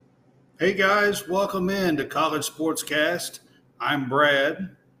Hey guys, welcome in to College SportsCast. I'm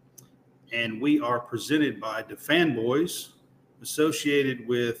Brad, and we are presented by the Fanboys, associated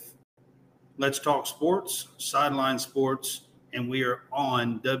with Let's Talk Sports, Sideline Sports, and we are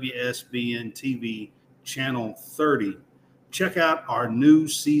on WSBN TV Channel 30. Check out our new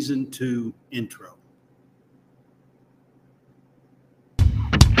Season 2 intro.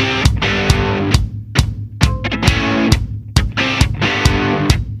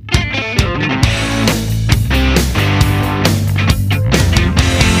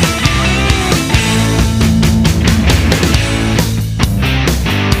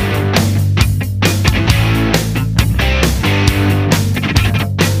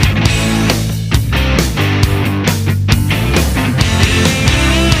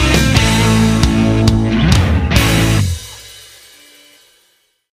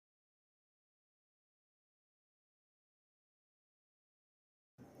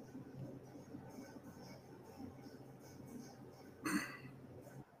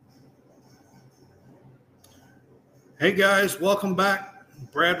 Hey guys, welcome back.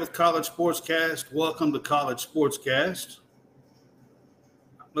 Brad with College SportsCast. Welcome to College SportsCast.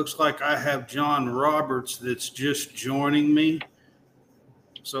 Looks like I have John Roberts that's just joining me.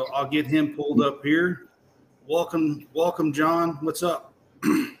 So I'll get him pulled up here. Welcome, John. What's up?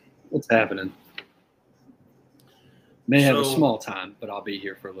 What's happening? May have a small time, but I'll be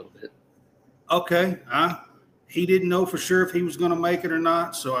here for a little bit. Okay. He didn't know for sure if he was going to make it or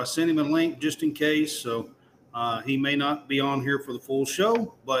not, so I sent him a link just in case. So he may not be on here for the full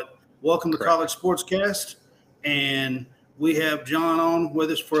show, but welcome to College SportsCast. And we have John on with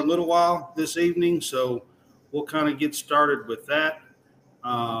us for a little while this evening, so we'll kind of get started with that.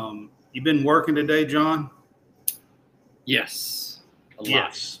 You've been working today, John? Yes.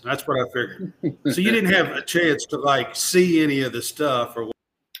 Yes, that's what I figured. So you didn't have a chance to see any of the stuff or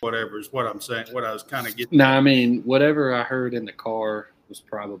whatever is what I'm saying, what I was kind of getting. No, I mean, whatever I heard in the car was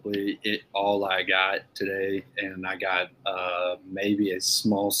probably all I got today, and I got maybe a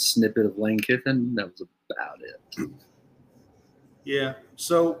small snippet of Lane Kiffin. That was about it. Yeah.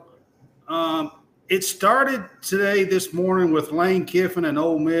 So it started this morning with Lane Kiffin and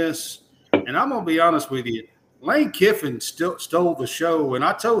Ole Miss, and I'm gonna be honest with you, Lane Kiffin still stole the show, and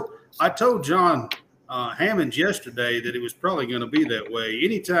I told John Hammonds yesterday that it was probably going to be that way.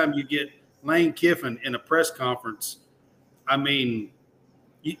 Anytime you get Lane Kiffin in a press conference, I mean,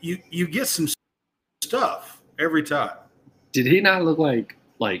 you get some stuff every time. Did he not look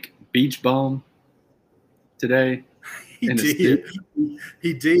like Beach Bum today? He did.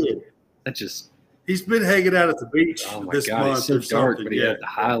 He did. He's been hanging out at the beach this month. It's so dark, but he had the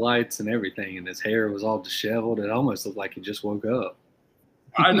highlights and everything, and his hair was all disheveled. It almost looked like he just woke up.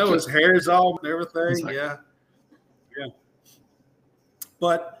 I know his hair is all and everything. Yeah.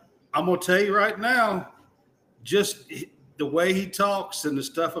 But I'm going to tell you right now, just the way he talks and the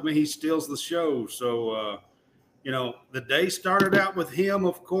stuff, I mean, he steals the show. So, the day started out with him,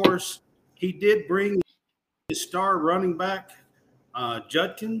 of course. He did bring his star running back,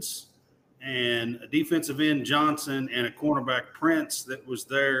 Judkins, and a defensive end, Johnson, and a cornerback, Prince, that was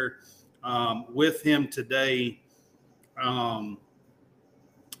there with him today.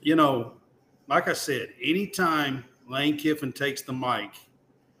 Like I said, anytime Lane Kiffin takes the mic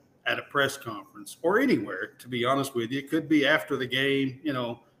at a press conference or anywhere, to be honest with you, it could be after the game,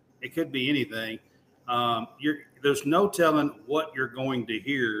 it could be anything. There's no telling what you're going to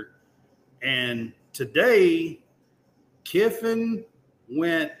hear. And today, Kiffin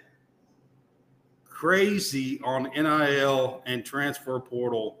went crazy on NIL and transfer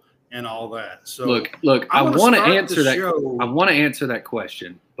portal and all that. So look, I want to answer that. I want to answer that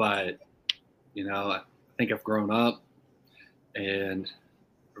question, but I think I've grown up and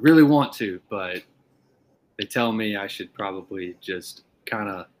I really want to, but they tell me I should probably just kind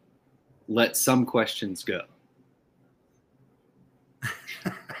of let some questions go.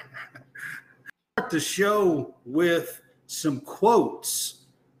 Start the show with some quotes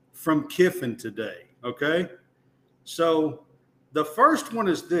from Kiffin today. Okay. So the first one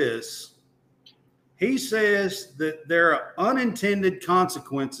is this. He says that there are unintended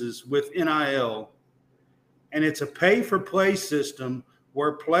consequences with NIL, and it's a pay-for-play system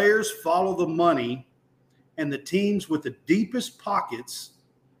where players follow the money and the teams with the deepest pockets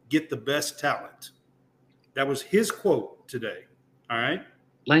get the best talent. That was his quote today. All right.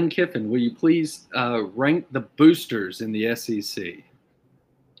 Lane Kiffin, will you please rank the boosters in the SEC?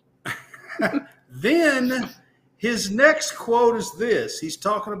 Then his next quote is this. He's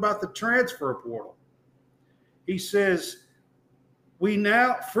talking about the transfer portal. He says,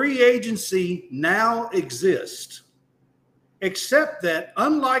 free agency now exists. except that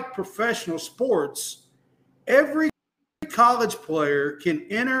unlike professional sports, every college player can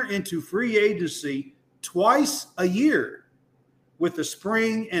enter into free agency twice a year with the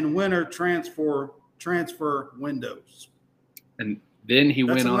spring and winter transfer windows. And then he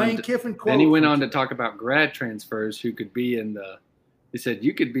went on. Then he went on to talk about grad transfers who could be in the. He said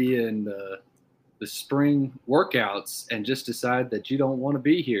you could be in the spring workouts and just decide that you don't want to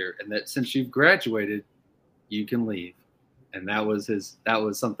be here, and that since you've graduated, you can leave. And that was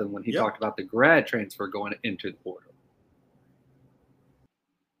something when he talked about the grad transfer going into the portal.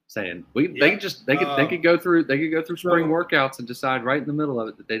 Saying they could go through spring workouts and decide right in the middle of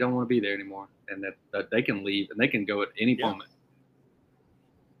it that they don't want to be there anymore, and that they can leave and they can go at any moment,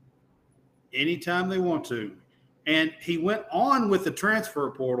 anytime they want to. And he went on with the transfer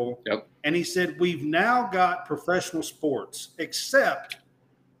portal, and he said we've now got professional sports, except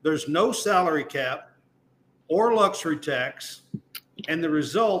there's no salary cap or luxury tax, and the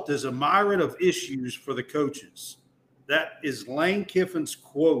result is a myriad of issues for the coaches. That is Lane Kiffin's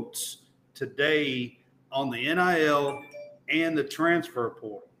quotes today on the NIL and the transfer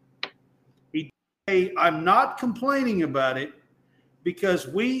portal. I'm not complaining about it because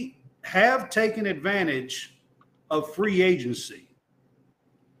we have taken advantage of free agency.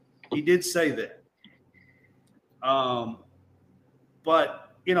 He did say that.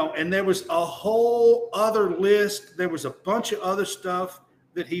 But, and there was a whole other list. There was a bunch of other stuff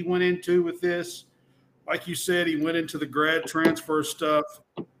that he went into with this. Like you said, he went into the grad transfer stuff,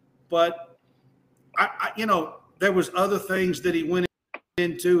 but there was other things that he went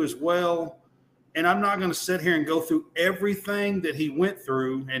into as well. And I'm not going to sit here and go through everything that he went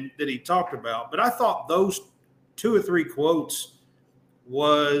through and that he talked about, but I thought those 2 or 3 quotes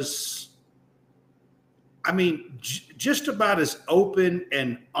was, just about as open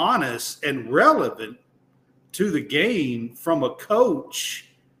and honest and relevant to the game from a coach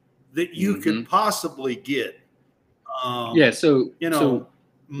that you could possibly get. So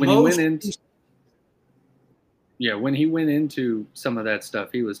when he went into some of that stuff,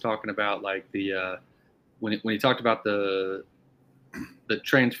 he was talking about like the when he talked about the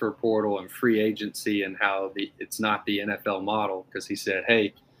transfer portal and free agency and how it's not the NFL model, because he said,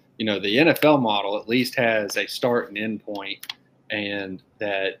 hey, the NFL model at least has a start and end point, and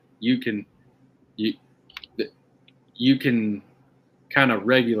that you can kind of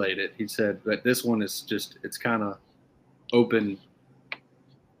regulate it. He said, but this one is just, it's kind of open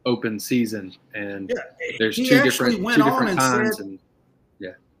season, and there's two different times.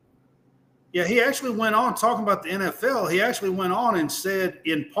 He actually went on talking about the NFL. He actually went on and said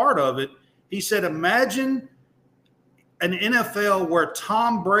in part of it, he said, imagine an NFL where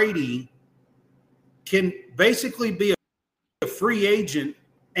Tom Brady can basically be a free agent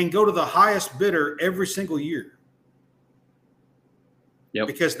and go to the highest bidder every single year.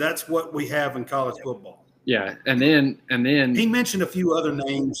 Because that's what we have in college football. Yeah, and then he mentioned a few other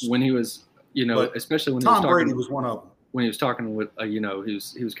names when he was, especially when Tom Brady was one of them. When he was talking with, he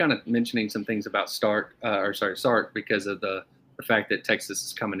was kind of mentioning some things about Sark because of the fact that Texas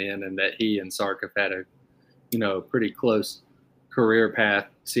is coming in and that he and Sark have had a, pretty close career path,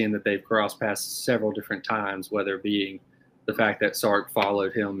 seeing that they've crossed paths several different times, whether being the fact that Sark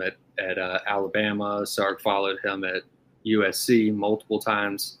followed him at Alabama, Sark followed him at USC multiple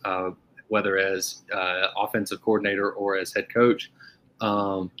times, whether as offensive coordinator or as head coach.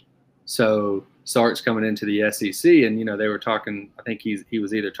 So Sark's coming into the SEC, and they were talking. I think he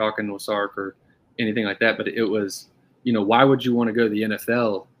was either talking with Sark or anything like that. But it was, why would you want to go to the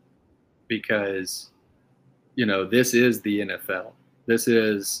NFL? Because this is the NFL. This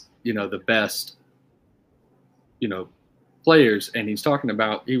is the best players, and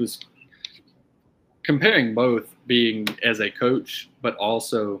he was comparing both being as a coach, but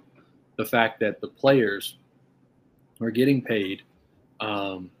also the fact that the players are getting paid,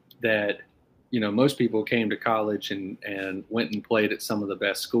 that, most people came to college and went and played at some of the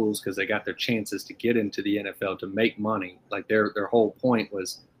best schools because they got their chances to get into the NFL to make money. Like their whole point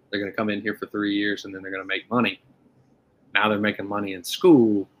was they're going to come in here for 3 years and then they're going to make money. Now they're making money in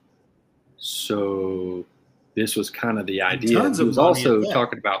school. So this was kind of the idea. He was also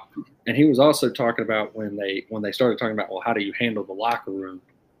talking about when they started talking about, well, how do you handle the locker room?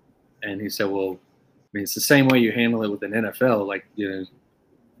 And he said, well, it's the same way you handle it with an NFL. Like,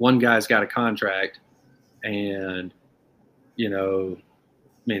 one guy's got a contract and,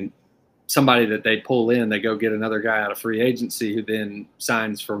 somebody that they pull in, they go get another guy out of free agency who then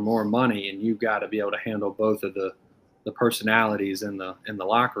signs for more money, and you've got to be able to handle both of the personalities in the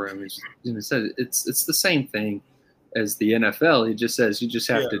locker room. He said it's the same thing as the NFL. He just says you just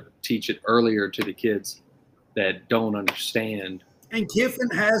have to teach it earlier to the kids that don't understand. And Kiffin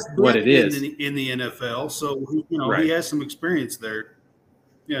has been what it is in the NFL, so right. he has some experience there.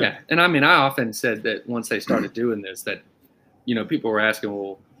 Yeah, and I mean, I often said that once they started doing this, that people were asking,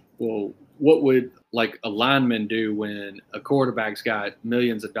 well, what would like a lineman do when a quarterback's got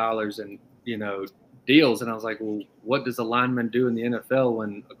millions of dollars in deals? And I was like, well, what does a lineman do in the NFL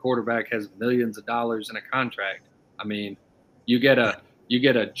when a quarterback has millions of dollars in a contract? I mean, you get a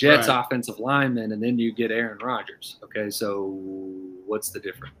Jets right. offensive lineman, and then you get Aaron Rodgers. Okay, so what's the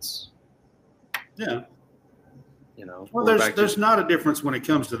difference? Yeah. Well, there's not a difference when it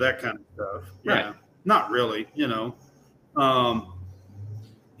comes to that kind of stuff. Yeah, right. Not really. But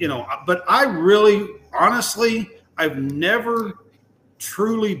I really, honestly, I've never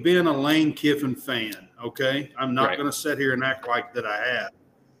truly been a Lane Kiffin fan. Okay, I'm not going to sit here and act like that I have.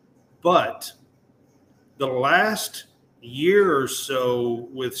 But the last year or so,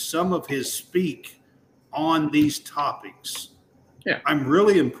 with some of his speak on these topics, I'm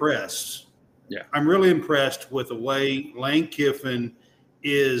really impressed. Yeah, I'm really impressed with the way Lane Kiffin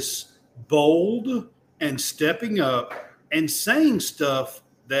is bold and stepping up and saying stuff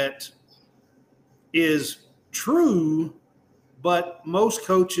that is true, but most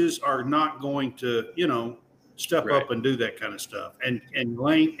coaches are not going to, step up and do that kind of stuff. And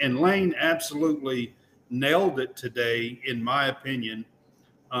Lane absolutely nailed it today, in my opinion.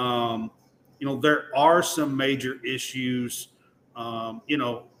 There are some major issues.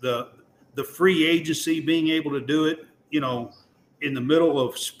 The free agency, being able to do it, in the middle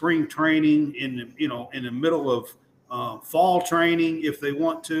of spring training, in the middle of fall training, if they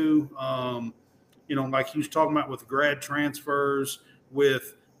want to, like he was talking about with grad transfers,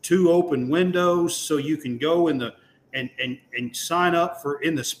 with 2 open windows, so you can go in the and sign up for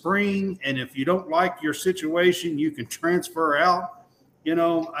in the spring, and if you don't like your situation, you can transfer out.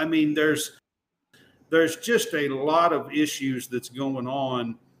 I mean, there's just a lot of issues that's going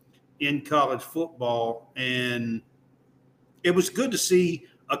on in college football, and it was good to see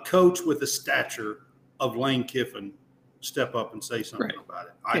a coach with the stature of Lane Kiffin step up and say something about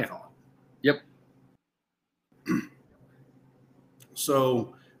it. I thought. Yep.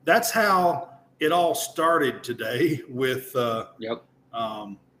 So that's how it all started today with the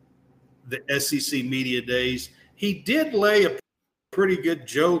SEC Media Days. He did lay a pretty good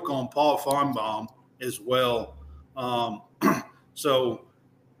joke on Paul Feinbaum as well. So,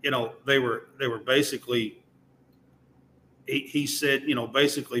 they were basically, he said,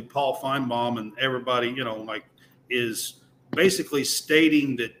 basically Paul Feinbaum and everybody, is basically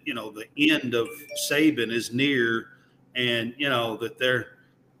stating that, the end of Saban is near, and, that they're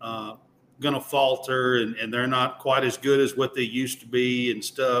going to falter, and they're not quite as good as what they used to be and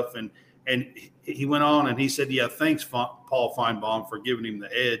stuff. And he went on and he said, yeah, thanks, Paul Feinbaum, for giving him the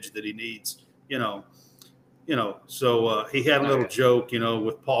edge that he needs, So he had a little joke,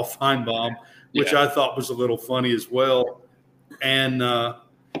 with Paul Feinbaum, which I thought was a little funny as well. And,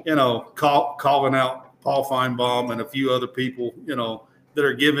 calling out Paul Feinbaum and a few other people, that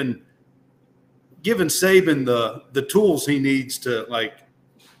are giving Saban the tools he needs to, like,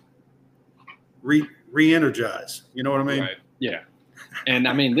 re-energize. You know what I mean? Right. Yeah. And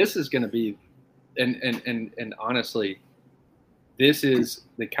I mean, this is going to be, and honestly, this is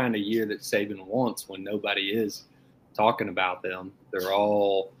the kind of year that Saban wants, when nobody is talking about them. They're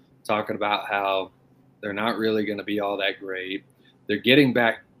all talking about how they're not really going to be all that great. They're getting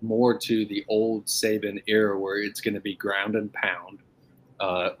back more to the old Saban era, where it's going to be ground and pound,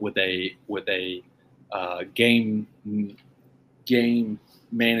 with a game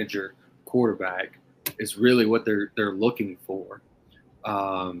manager quarterback is really what they're looking for.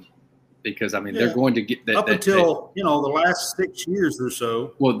 Because I mean, they're going to get that until the last 6 years or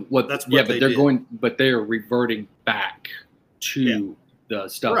so. Well, but they're reverting back to the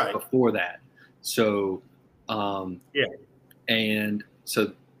stuff before that. So, and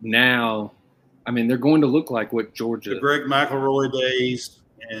so now, I mean, they're going to look like what Georgia, the Greg McElroy days,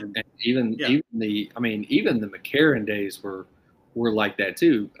 and even the McCarron days were like that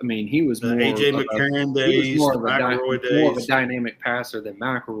too. I mean, he was more AJ McCarron days, more of a dynamic passer than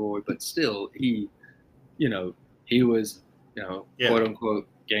McElroy, but still, he was, quote unquote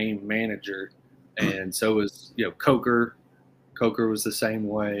game manager, and so was Coker. Coker was the same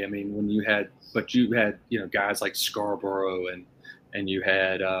way. I mean, when you had guys like Scarborough, and you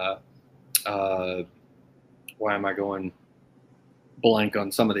had why am I going blank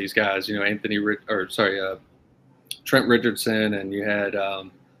on some of these guys? Trent Richardson, and you had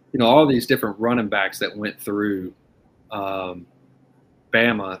all these different running backs that went through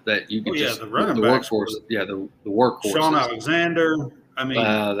Bama that you could the workhorse. The workhorse. Sean Alexander. I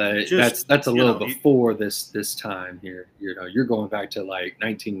memean, that's a little before this time here. You're going back to like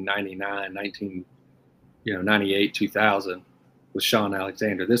 1999, 98, 2000 with Sean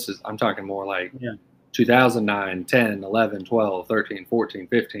Alexander. I'm talking more like 2009, 10, 11, 12, 13, 14,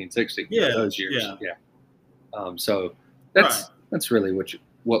 15, 16, those years. So that's really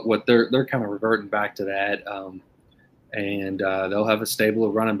what they're kind of reverting back to that. And they'll have a stable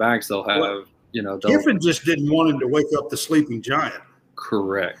of running backs. They'll have, Kiffin just didn't want him to wake up the sleeping giant.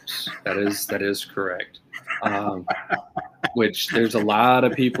 Correct. That is correct. Which there's a lot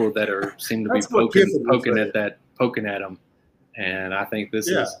of people that seem to be poking at him, and I think this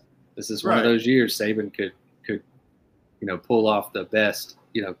is one of those years Saban could pull off the best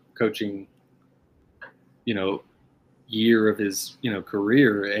coaching year of his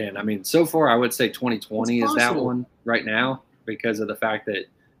career. And I mean, so far I would say 2020 is that one right now, because of the fact that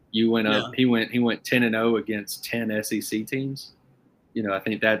you went up. He went 10-0 against 10 SEC teams. I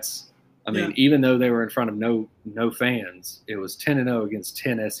think that's. I mean, even though they were in front of no fans, it was 10-0 against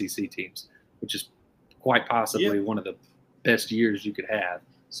 10 SEC teams, which is quite possibly one of the best years you could have.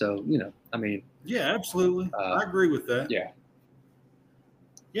 So, I mean. Yeah, absolutely. I agree with that. Yeah.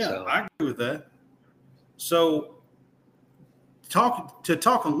 Yeah, so. I agree with that. So, talk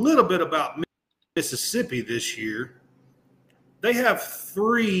a little bit about Mississippi this year, they have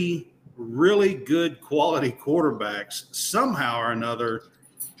 3 really good quality quarterbacks. Somehow or another,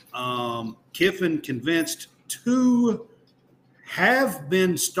 Kiffin convinced 2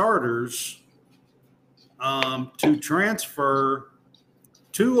 have-been starters to transfer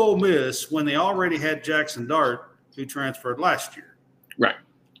to Ole Miss when they already had Jackson Dart, who transferred last year. Right.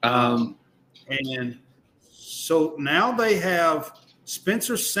 And so now they have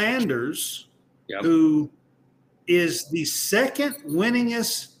Spencer Sanders, who is the second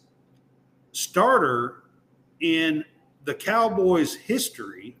winningest starter in the Cowboys'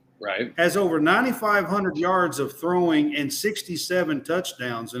 history. Right. Has over 9,500 yards of throwing and 67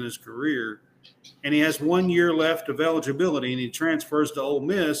 touchdowns in his career. And he has 1 year left of eligibility, and he transfers to Ole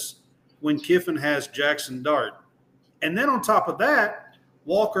Miss when Kiffin has Jackson Dart. And then on top of that,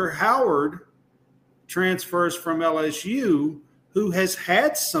 Walker Howard transfers from LSU, who has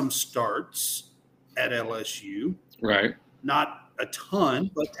had some starts at LSU. Right. Not a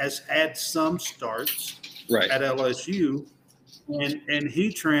ton, but has had some starts at LSU. And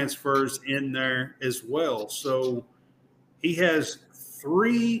he transfers in there as well. So he has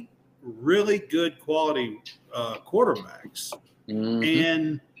 3 really good quality quarterbacks. Mm-hmm.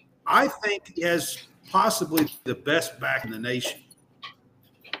 And I think he has possibly the best back in the nation.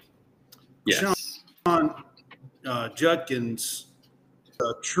 Yes. Sean Judkins,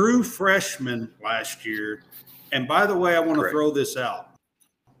 a true freshman last year. And by the way, I want to throw this out.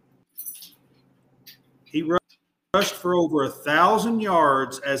 He rushed for over 1,000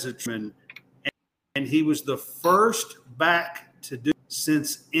 yards as a freshman, and he was the first back to do it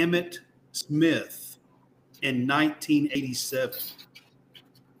since Emmitt Smith in 1987.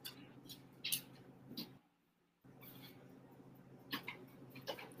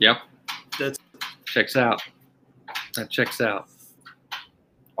 Yep. That checks out.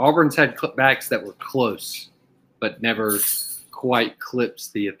 Auburn's had backs that were close, but never quite clips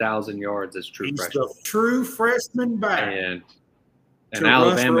the 1,000 yards as true freshman. He's the true freshman back. And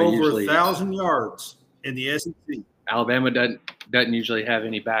Alabama rush for over 1,000 yards in the SEC. Alabama doesn't usually have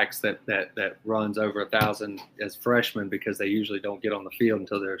any backs that runs over 1,000 as freshmen, because they usually don't get on the field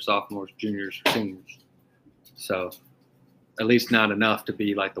until they're sophomores, juniors, or seniors. So at least not enough to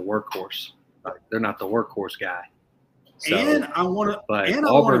be like the workhorse. They're not the workhorse guy. So, and I want to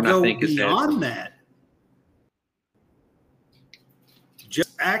go beyond that.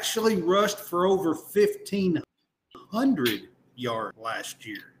 Just actually rushed for over 1,500 yards last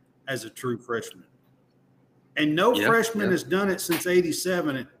year as a true freshman. And no freshman has done it since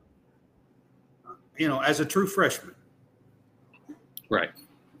 87, as a true freshman. Right.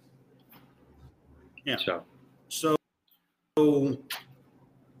 Yeah. So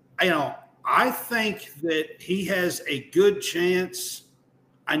I think that he has a good chance.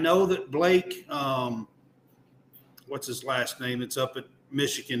 I know that Blake, what's his last name? It's up at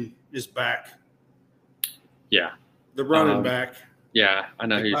Michigan, is back. Yeah. The running back. Yeah, I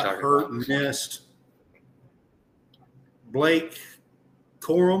know who you're talking hurt about. And missed. Blake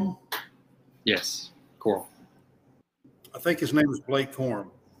Corum. Yes, Corum. I think his name is Blake Corum.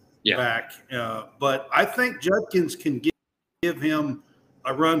 Yeah. Back. But I think Judkins can give him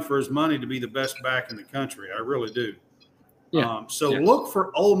a run for his money to be the best back in the country. I really do. Yeah. Look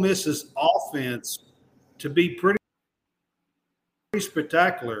for Ole Miss's offense to be pretty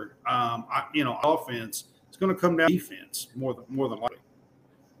spectacular. Offense. It's going to come down to defense more than likely.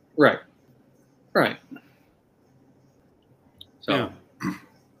 Right. So, yeah.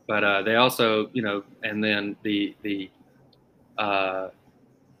 But they also, and then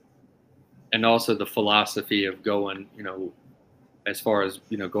and also the philosophy of going, as far as,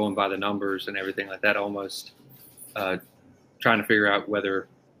 going by the numbers and everything like that, almost trying to figure out whether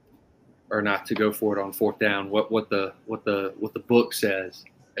or not to go for it on fourth down, what the book says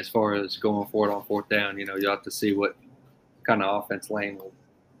as far as going for it on fourth down. You'll have to see what kind of offense Lane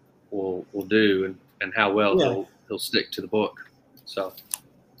will do and how well he'll stick to the book. So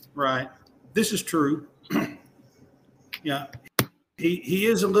right. This is true. Yeah. He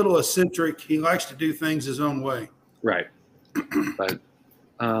is a little eccentric. He likes to do things his own way. Right. But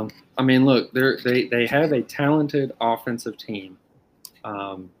I mean, look, they have a talented offensive team,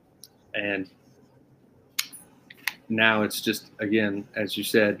 and now it's just, again, as you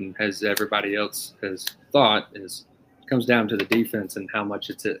said, and as everybody else has thought, it comes down to the defense and how much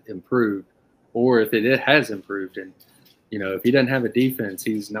it's improved, or if it has improved. And if he doesn't have a defense,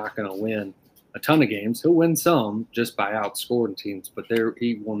 he's not going to win a ton of games. He'll win some just by outscoring teams, but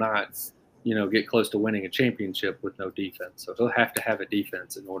he will not, get close to winning a championship with no defense. So he'll have to have a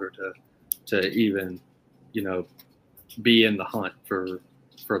defense in order to even, be in the hunt for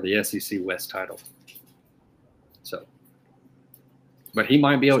the SEC West title. So, but he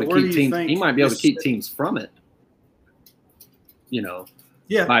might be able to keep teams. He might be able to keep teams from it.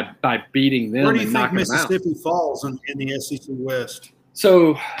 By beating them. Where do you and think knocking Mississippi them out. falls in the SEC West?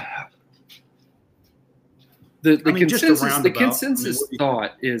 So the consensus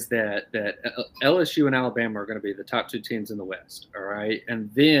thought is that LSU and Alabama are going to be the top two teams in the West. All right, and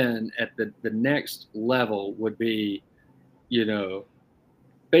then at the next level would be,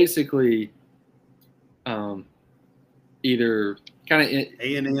 basically, either kind of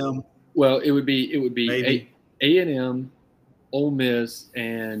A&M. Well, it would be A&M, Ole Miss,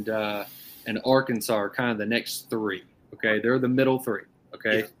 and Arkansas are kind of the next three. Okay, they're the middle three.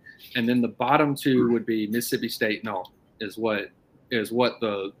 Okay, yeah. And then the bottom two would be Mississippi State and Auburn is what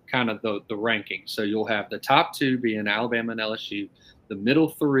the kind of the ranking. So you'll have the top two being Alabama and LSU, the middle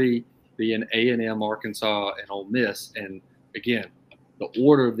three being A&M, Arkansas, and Ole Miss. And again, the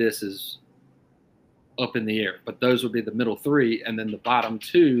order of this is up in the air, but those would be the middle three, and then the bottom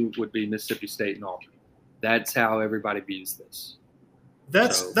two would be Mississippi State and Auburn. That's how everybody views this.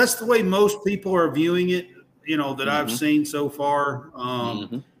 That's the way most people are viewing it, that I've seen so far.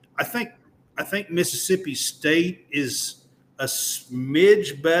 I think Mississippi State is a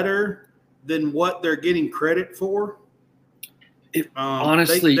smidge better than what they're getting credit for.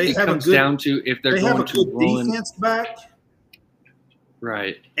 Honestly, it comes down to if they're going to run defense back.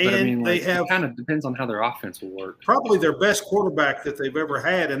 Right. And but I mean, it kind of depends on how their offense will work. Probably their best quarterback that they've ever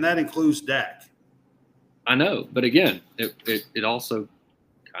had, and that includes Dak. I know, but again, it also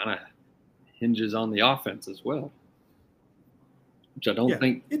kind of hinges on the offense as well, which I don't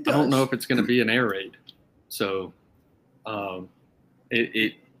think. I don't know if it's going to be an air raid. So,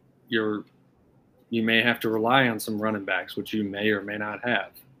 you may have to rely on some running backs, which you may or may not have.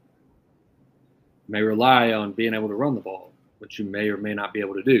 You may rely on being able to run the ball, which you may or may not be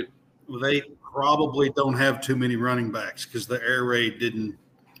able to do. Well, they probably don't have too many running backs because the air raid didn't,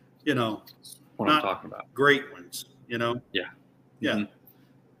 what I'm talking about. Great ones, Yeah. Yeah. Mm-hmm.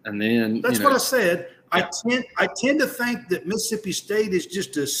 And then that's what I said. Yeah. I tend to think that Mississippi State is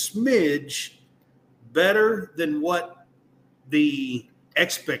just a smidge better than what the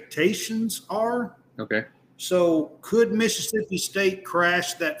expectations are. Okay. So could Mississippi State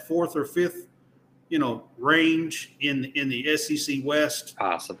crash that fourth or fifth, range in the SEC West?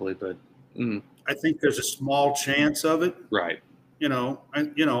 Possibly, but I think there's a small chance of it. Right. I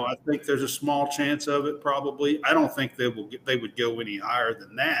think there's a small chance of it. Probably. I don't think they would go any higher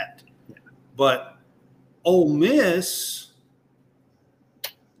than that. Yeah. But Ole Miss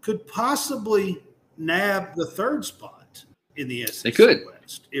could possibly nab the third spot in the SEC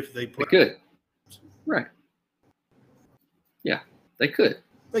West if they play. They could. Right. Yeah, they could.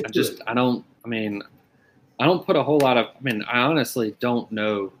 I don't put a whole lot of. I honestly don't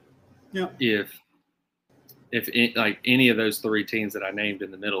know if any of those three teams that I named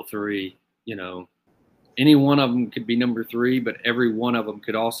in the middle three, any one of them could be number three, but every one of them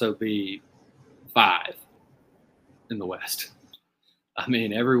could also be 5 in the West.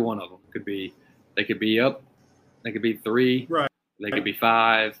 Every one of them could be. They could be up. They could be 3. Right. They could be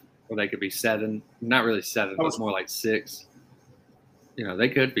 5, or they could be 7. Not really 7, but more like 6. They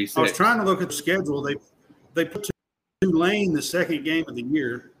could be 6. I was trying to look at the schedule. They put Tulane the second game of the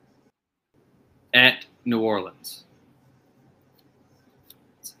year at New Orleans.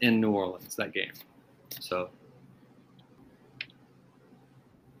 It's in New Orleans, that game. So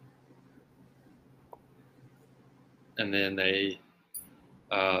and then they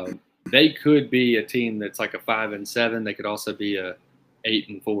could be a team that's like a 5-7. They could also be a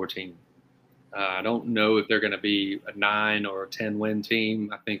 8-4 team. I don't know if they're going to be a 9 or a 10 win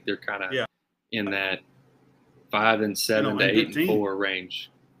team. I think they're kind of in that 5-7 to 8-4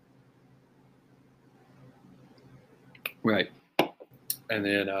 range. Right. And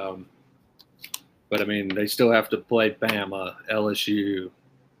then, but I mean, they still have to play Bama, LSU.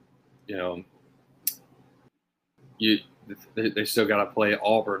 You know, they still got to play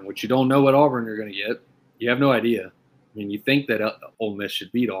Auburn, which you don't know what Auburn you're going to get. You have no idea. I mean, you think that Ole Miss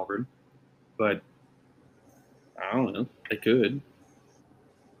should beat Auburn, but I don't know. They could.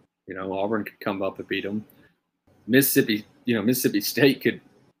 You know, Auburn could come up and beat them. Mississippi State could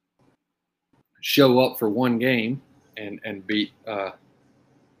show up for one game and beat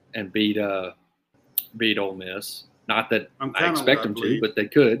Ole Miss. Not that I expect them to, but they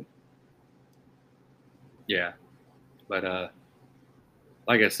could. Yeah, but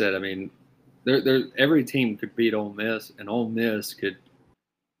like I said, I mean, every team could beat Ole Miss, and Ole Miss could,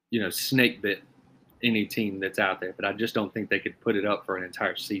 snake bit any team that's out there. But I just don't think they could put it up for an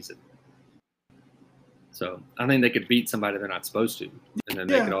entire season. So I think they could beat somebody they're not supposed to, and then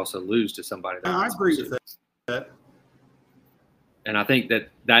they could also lose to somebody they're not supposed to. I agree with that. And I think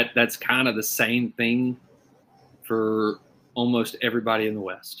that's kind of the same thing for almost everybody in the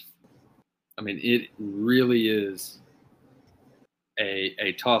West. I mean, it really is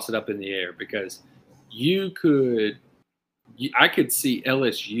a toss it up in the air, because I could see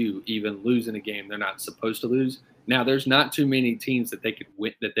LSU even losing a game they're not supposed to lose. Now, there's not too many teams that they could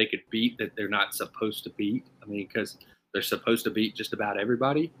win, that they could beat, that they're not supposed to beat. I mean, because they're supposed to beat just about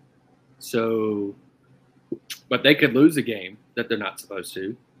everybody. So, but they could lose a game that they're not supposed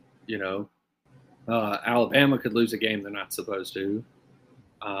to. Alabama could lose a game they're not supposed to.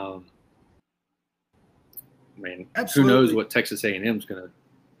 I mean, Absolutely. Who knows what Texas A&M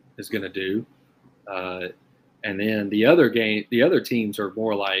is gonna do? And then the other teams are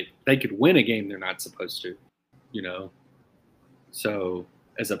more like they could win a game they're not supposed to. So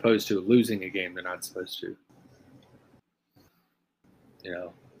as opposed to losing a game they're not supposed to.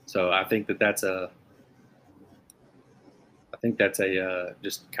 So I think that's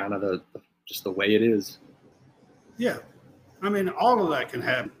just kind of the way it is. Yeah, I mean, all of that can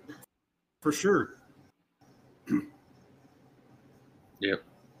happen for sure. Yep.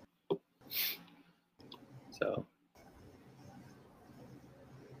 So,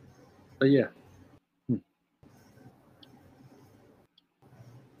 but yeah.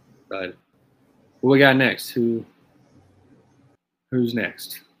 But what we got next? Who's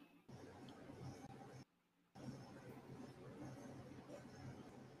next?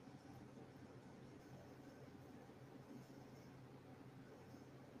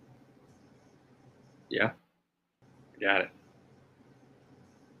 Yeah, got it.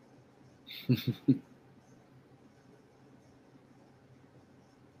 What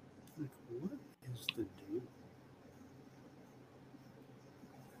is the deal?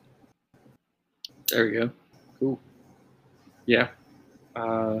 There we go. Cool. Yeah.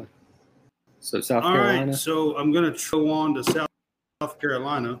 So South Carolina. All right. So I'm going to go on to South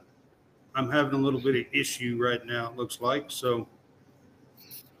Carolina. I'm having a little bit of issue right now, it looks like. So.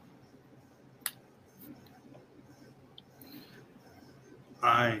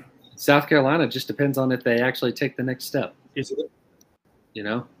 South Carolina just depends on if they actually take the next step. Is it?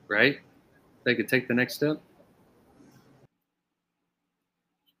 Right? They could take the next step.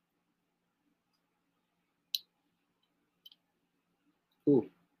 Cool.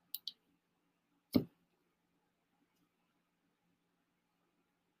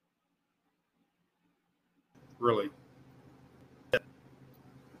 Really.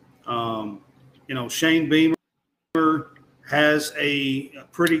 Shane Beamer has a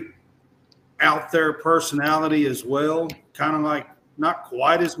pretty out there personality as well, kind of like not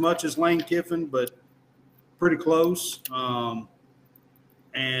quite as much as Lane Kiffin, but pretty close.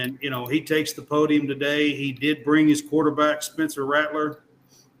 And he takes the podium today. He did bring his quarterback, Spencer Rattler.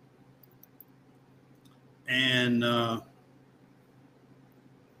 And all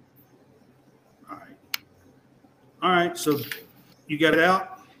right. So you got it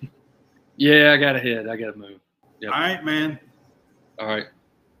out? Yeah, I got to hit. I got to move. Yep. All right, man. All right.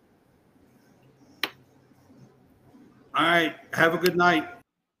 All right. Have a good night.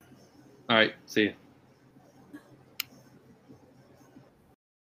 All right. See you.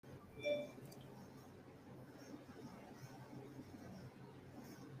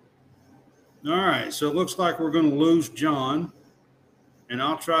 All right. So it looks like we're going to lose John. And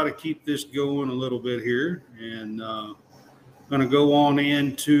I'll try to keep this going a little bit here. And going to go on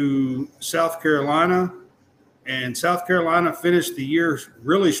into South Carolina. And South Carolina finished the year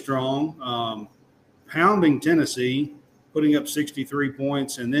really strong, pounding Tennessee, putting up 63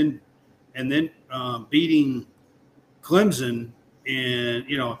 points, and then beating Clemson in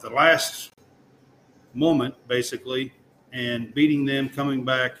at the last moment basically, and beating them, coming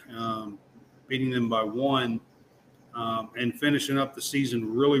back, beating them by one, and finishing up the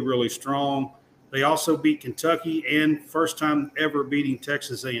season really, really strong. They also beat Kentucky, and first time ever beating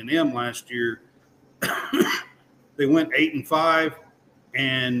Texas A&M last year. They went 8-5,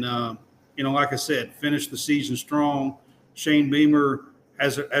 and like I said, finished the season strong. Shane Beamer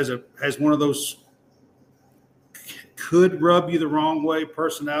has one of those could rub you the wrong way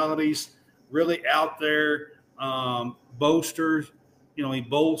personalities, really out there, boasters. He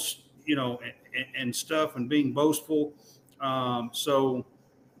boasts, and stuff, and being boastful. So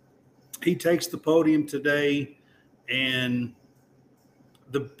he takes the podium today, and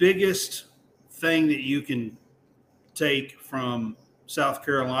the biggest thing that you can take from South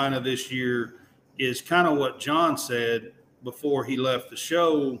Carolina this year is kind of what John said before he left the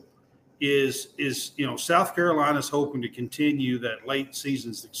show is South Carolina's hoping to continue that late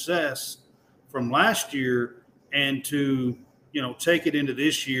season success from last year and to take it into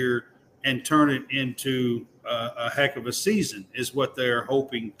this year and turn it into a heck of a season is what they're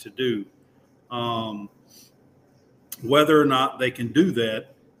hoping to do. Whether or not they can do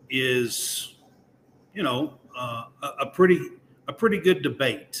that is a pretty good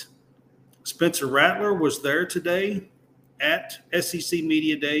debate. Spencer Rattler was there today at SEC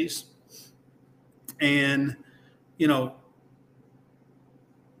Media Days, and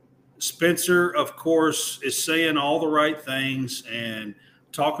Spencer, of course, is saying all the right things and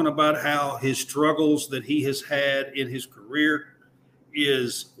talking about how his struggles that he has had in his career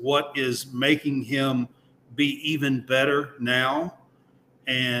is what is making him be even better now.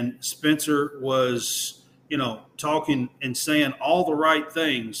 And Spencer was, talking and saying all the right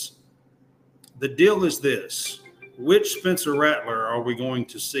things. The deal is this: which Spencer Rattler are we going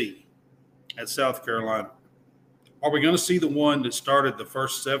to see at South Carolina? Are we going to see the one that started the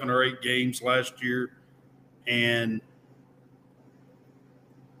first 7 or 8 games last year and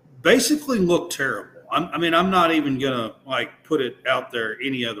basically looked terrible? I'm not even going to put it out there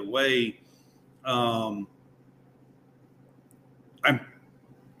any other way.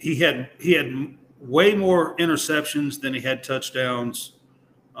 He had way more interceptions than he had touchdowns,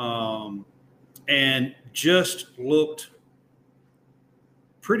 and just looked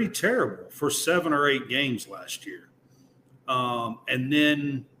pretty terrible for 7 or 8 games last year. And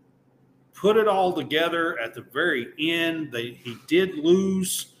then put it all together at the very end. He did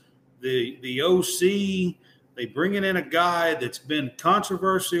lose the OC. They bringing in a guy that's been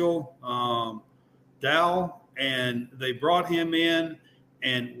controversial, Dow, and they brought him in,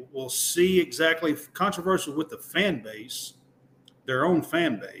 and we'll see exactly controversial with the fan base, their own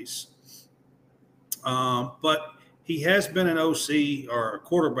fan base. But he has been an OC or a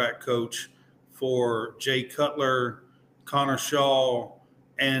quarterback coach for Jay Cutler, Connor Shaw,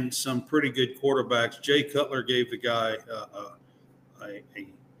 and some pretty good quarterbacks. Jay Cutler gave the guy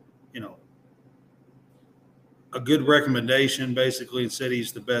a good recommendation, basically, and said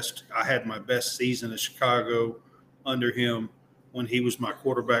he's the best. I had my best season at Chicago under him when he was my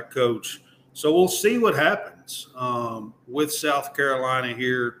quarterback coach. So we'll see what happens with South Carolina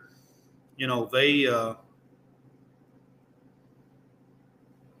here. They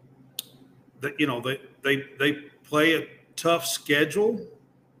play a tough schedule.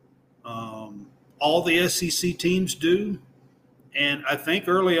 All the SEC teams do. And I think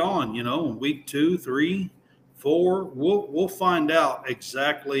early on, week 2, 3, 4, we'll find out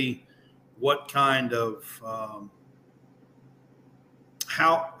exactly what kind of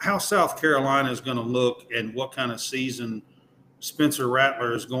how South Carolina is going to look and what kind of season Spencer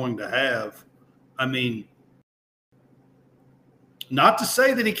Rattler is going to have. I mean, not to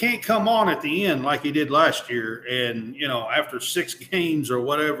say that he can't come on at the end like he did last year and, after 6 games or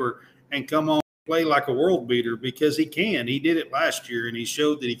whatever, and come on and play like a world beater, because he can. He did it last year and he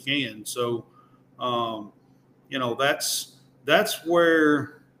showed that he can. So, that's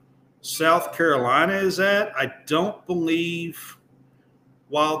where South Carolina is at. I don't believe,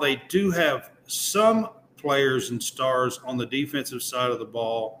 while they do have some players and stars on the defensive side of the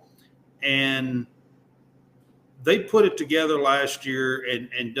ball, and they put it together last year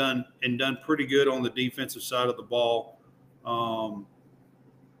and done pretty good on the defensive side of the ball.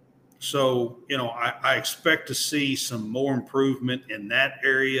 So, I expect to see some more improvement in that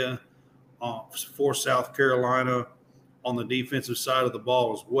area for South Carolina on the defensive side of the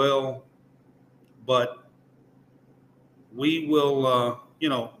ball as well. But we will,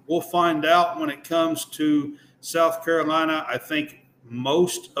 we'll find out when it comes to South Carolina, I think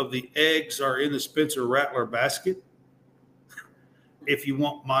most of the eggs are in the Spencer Rattler basket, if you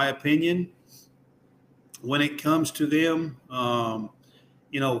want my opinion. When it comes to them,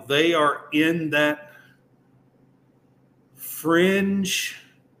 they are in that fringe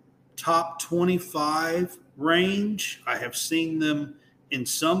top 25 range. I have seen them in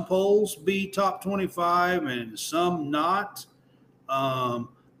some polls be top 25 and some not.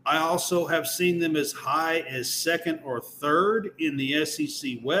 I also have seen them as high as second or third in the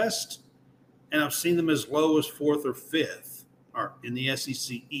SEC West, and I've seen them as low as fourth or fifth or in the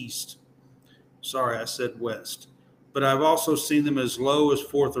SEC East. Sorry, I said West. But I've also seen them as low as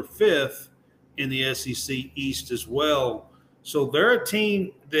fourth or fifth in the SEC East as well. So they're a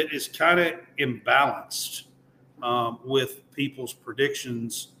team that is kind of imbalanced with people's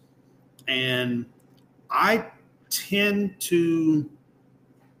predictions. And I tend to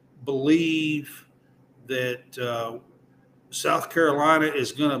believe that South Carolina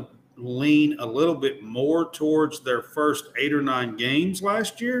is going to lean a little bit more towards their first 8 or 9 games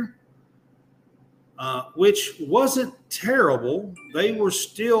last year, which wasn't terrible. They were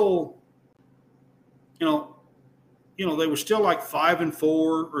still, they were still like 5-4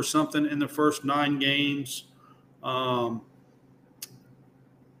 or something in the first 9 games.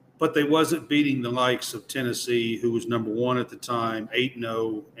 But they wasn't beating the likes of Tennessee, who was number 1 at the time,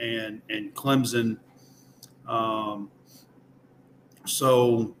 8-0, and Clemson.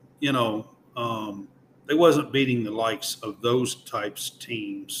 They wasn't beating the likes of those types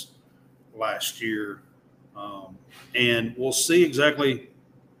teams last year. And we'll see exactly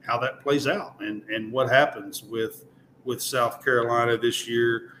how that plays out and what happens with South Carolina this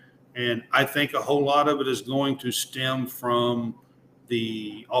year. And I think a whole lot of it is going to stem from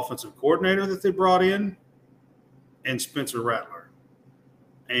the offensive coordinator that they brought in and Spencer Rattler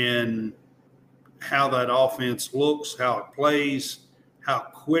and how that offense looks, how it plays, how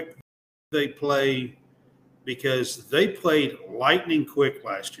quick they play, because they played lightning quick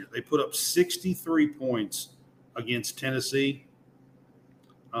last year. They put up 63 points against Tennessee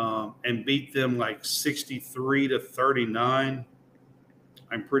and beat them like 63-39.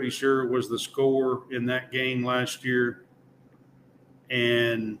 I'm pretty sure it was the score in that game last year.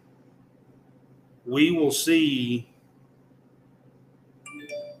 And we will see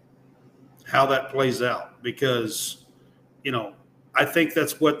how that plays out because, I think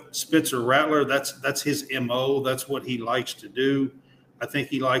that's what Spencer Rattler, that's his MO. That's what he likes to do. I think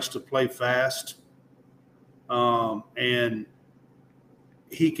he likes to play fast. And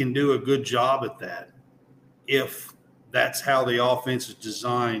he can do a good job at that if that's how the offense is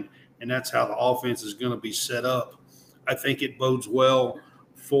designed and that's how the offense is going to be set up. I think it bodes well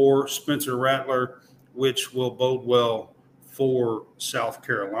for Spencer Rattler, which will bode well for South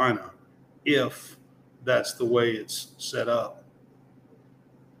Carolina if that's the way it's set up.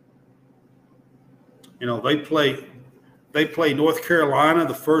 They play North Carolina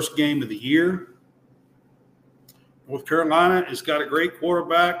the first game of the year. North Carolina has got a great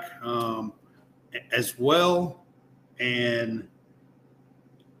quarterback as well. And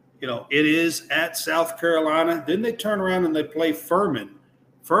it is at South Carolina. Then they turn around and they play Furman.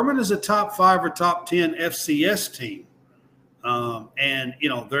 Furman is a top 5 or top 10 FCS team. And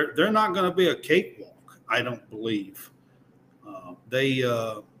they're not going to be a cakewalk, I don't believe. They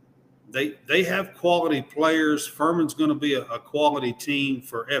have quality players. Furman's going to be a quality team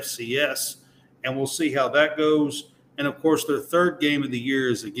for FCS, and we'll see how that goes. And, of course, their third game of the year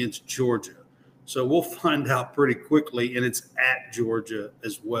is against Georgia. So we'll find out pretty quickly, and it's at Georgia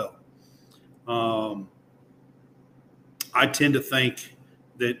as well. I tend to think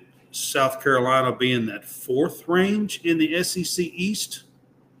that South Carolina will be in that 4th range in the SEC East.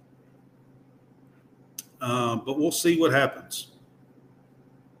 But we'll see what happens.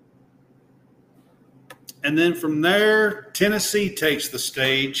 And then from there, Tennessee takes the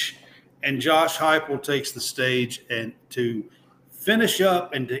stage, and Josh Heupel takes the stage and to finish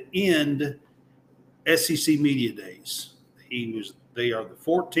up and to end SEC Media Days. They are the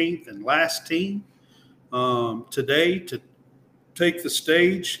 14th and last team today to take the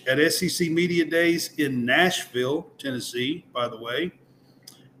stage at SEC Media Days in Nashville, Tennessee, by the way.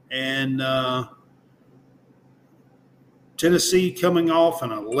 And Tennessee coming off an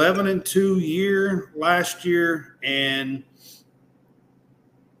 11-2 year last year. And,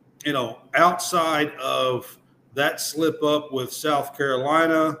 outside of that slip up with South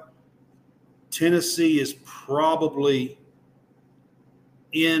Carolina, Tennessee is probably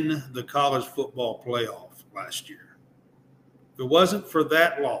in the college football playoff last year. If it wasn't for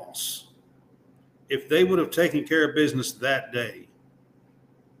that loss, if they would have taken care of business that day,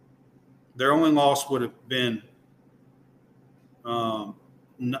 their only loss would have been I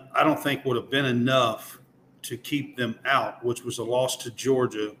don't think would have been enough to keep them out, which was a loss to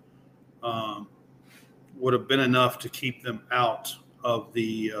Georgia, would have been enough to keep them out of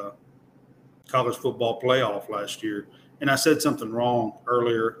the college football playoff last year. And I said something wrong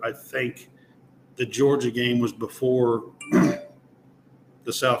earlier. I think the Georgia game was before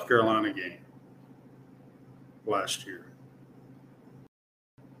the South Carolina game last year.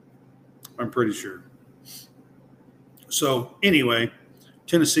 I'm pretty sure. So anyway,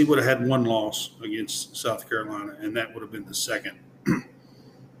 Tennessee would have had one loss against South Carolina, and that would have been the second.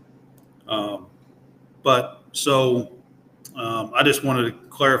 I just wanted to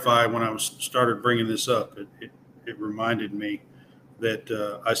clarify when I started bringing this up. It reminded me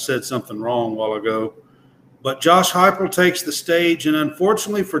that I said something wrong a while ago. But Josh Heupel takes the stage, and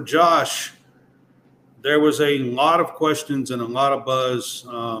unfortunately for Josh, there was a lot of questions and a lot of buzz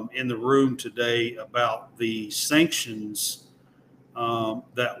in the room today about the sanctions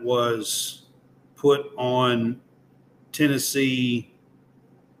that was put on Tennessee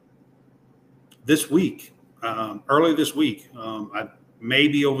this week, early this week,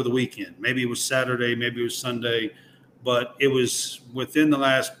 maybe over the weekend. Maybe it was Saturday, maybe it was Sunday, but it was within the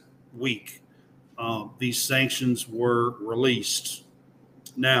last week. These sanctions were released.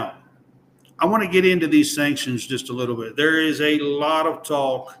 Now, I want to get into these sanctions just a little bit. There is a lot of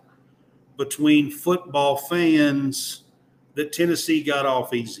talk between football fans that Tennessee got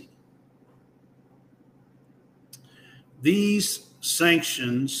off easy. These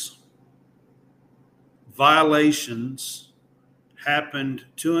sanctions violations happened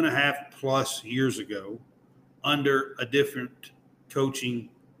 2.5+ years ago under a different coaching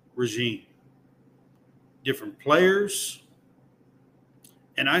regime. Different players,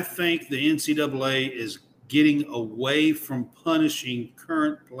 and I think the NCAA is getting away from punishing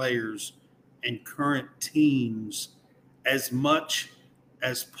current players and current teams as much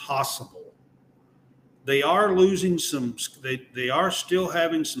as possible. They are losing some. They are still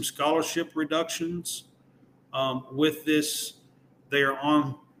having some scholarship reductions with this. They are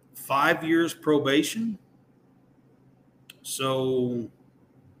on 5 years probation, so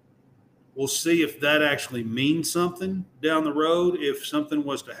we'll see if that actually means something down the road if something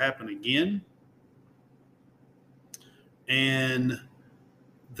was to happen again. And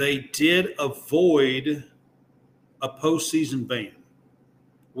they did avoid a postseason ban,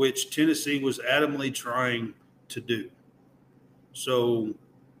 which Tennessee was adamantly trying to do. So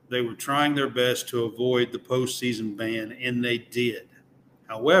they were trying their best to avoid the postseason ban, and they did.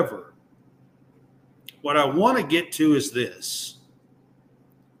 However, what I want to get to is this.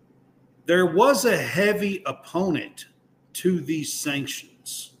 There was a heavy opponent to these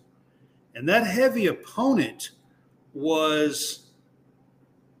sanctions, and that heavy opponent was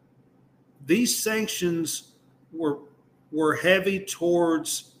these sanctions were heavy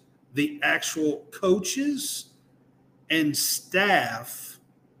towards the actual coaches and staff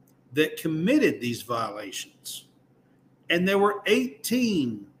that committed these violations. And there were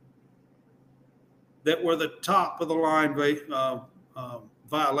 18 that were the top of the line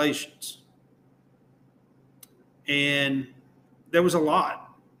violations. And there was a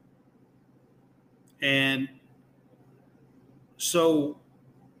lot. And so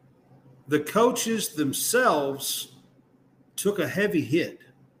the coaches themselves took a heavy hit.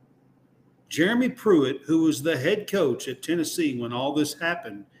 Jeremy Pruitt, who was the head coach at Tennessee when all this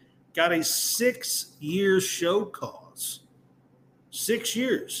happened, got a 6-year show cause. 6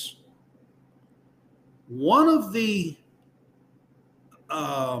 years. One of the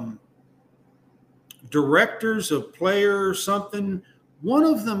directors of player or something, one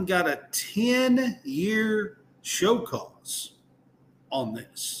of them got a 10-year show cause on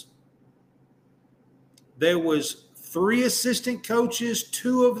this. There was 3 assistant coaches.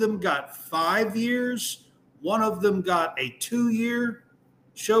 2 of them got 5 years. One of them got a 2-year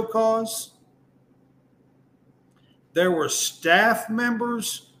show cause. There were staff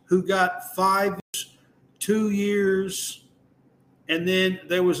members who got 5 years, 2 years. And then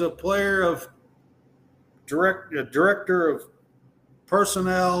there was a player of director of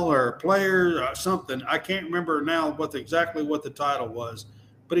personnel or player or something. I can't remember now exactly what the title was,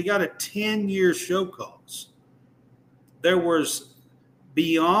 but he got a 10-year show cause. There was,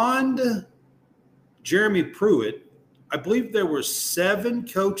 beyond Jeremy Pruitt, I believe there were 7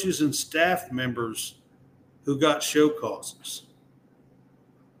 coaches and staff members who got show causes.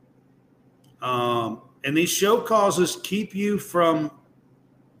 And these show causes keep you from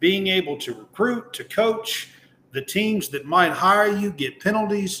being able to recruit, to coach. The teams that might hire you get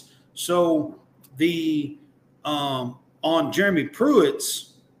penalties. So on Jeremy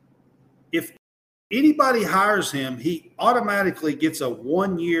Pruitt's, if anybody hires him, he automatically gets a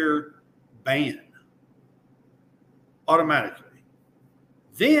 1-year ban. Automatically.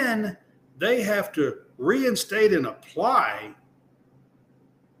 Then they have to reinstate and apply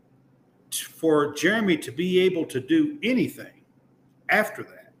for Jeremy to be able to do anything after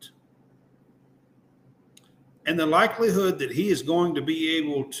that. And the likelihood that he is going to be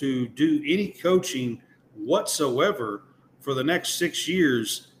able to do any coaching whatsoever for the next 6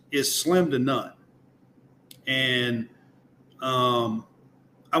 years is slim to none. And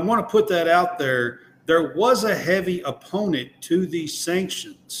I want to put that out there. There was a heavy opponent to these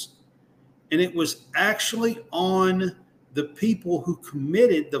sanctions, and it was actually on the people who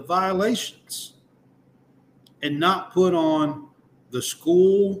committed the violations and not put on the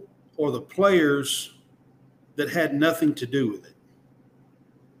school or the players that had nothing to do with it.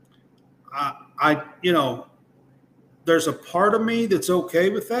 There's a part of me that's okay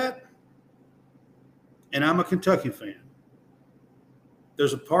with that, and I'm a Kentucky fan.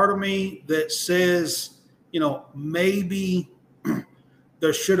 There's a part of me that says, maybe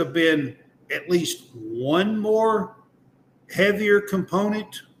there should have been at least one more heavier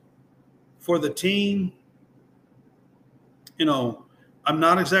component for the team. I'm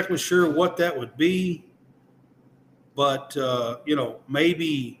not exactly sure what that would be, but,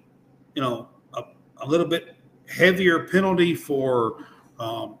 maybe, a little bit heavier penalty for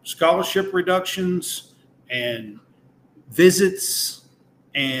scholarship reductions and visits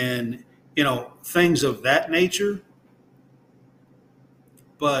and, things of that nature.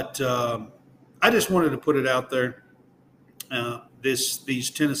 But I just wanted to put it out there. These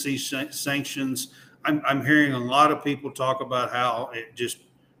Tennessee sanctions, I'm hearing a lot of people talk about how it just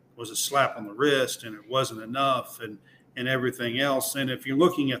was a slap on the wrist and it wasn't enough and everything else. And if you're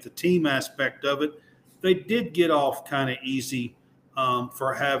looking at the team aspect of it, they did get off kind of easy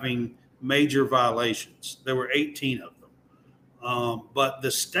for having major violations. There were 18 of them. But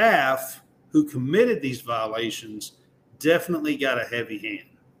the staff who committed these violations definitely got a heavy hand.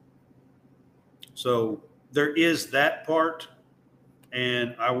 So there is that part,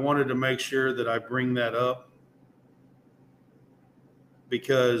 and I wanted to make sure that I bring that up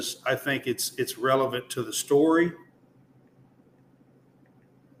because I think it's relevant to the story.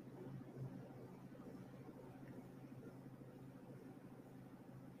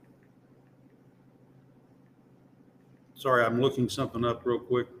 Sorry, I'm looking something up real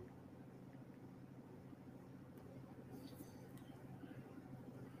quick.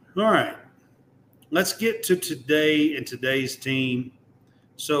 All right. Let's get to today and today's team.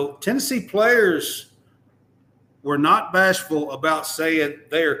 So Tennessee players were not bashful about saying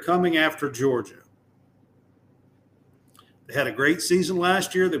they are coming after Georgia. They had a great season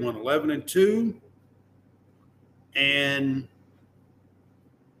last year. They won 11-2. And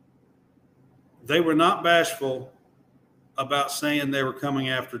they were not bashful about saying they were coming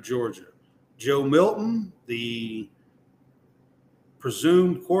after Georgia. Joe Milton, the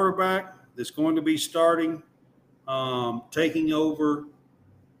presumed quarterback that's going to be starting, taking over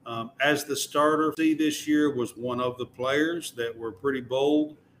as the starter this year, was one of the players that were pretty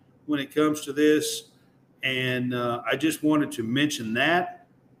bold when it comes to this. And I just wanted to mention that.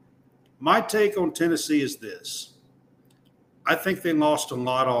 My take on Tennessee is this. I think they lost a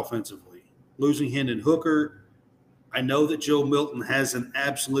lot offensively. Losing Hendon Hooker. I know that Joe Milton has an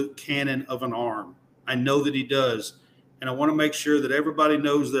absolute cannon of an arm. I know that he does. And I want to make sure that everybody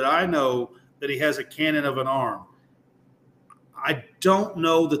knows that I know that he has a cannon of an arm. I don't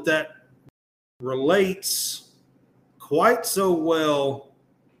know that relates quite so well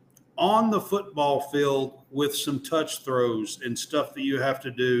on the football field with some touch throws and stuff that you have to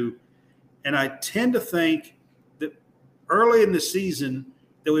do. And I tend to think that early in the season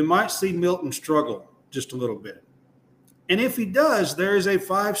that we might see Milton struggle just a little bit. And if he does, there is a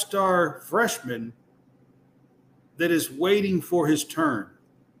 5-star freshman that is waiting for his turn.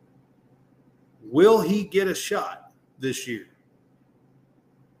 Will he get a shot this year?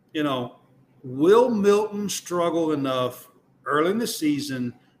 Will Milton struggle enough early in the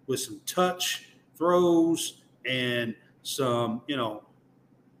season with some touch throws and some,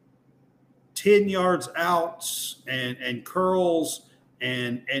 10 yards outs and curls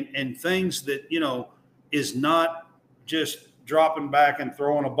and things that, is not just dropping back and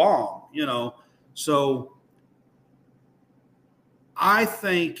throwing a bomb, So I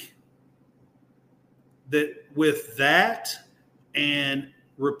think that with that and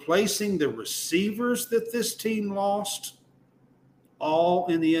replacing the receivers that this team lost, all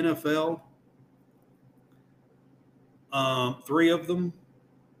in the NFL, 3 of them,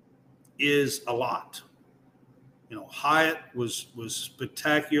 is a lot. Hyatt was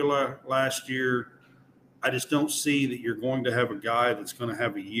spectacular last year. I just don't see that you're going to have a guy that's going to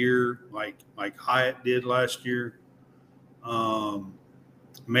have a year like Hyatt did last year.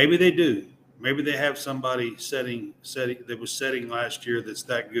 Maybe they do. Maybe they have somebody setting that was setting last year that's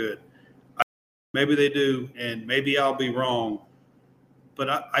that good. Maybe they do, and maybe I'll be wrong. But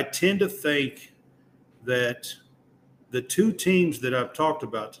I tend to think that the two teams that I've talked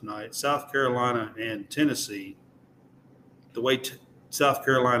about tonight, South Carolina and Tennessee, the way South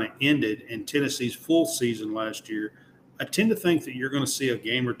Carolina ended and Tennessee's full season last year, I tend to think that you're going to see a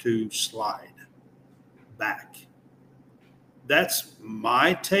game or two slide back. That's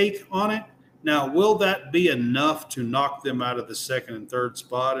my take on it. Now, will that be enough to knock them out of the second and third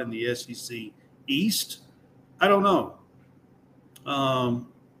spot in the SEC East? I don't know.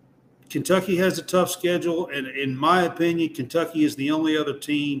 Kentucky has a tough schedule, and in my opinion, Kentucky is the only other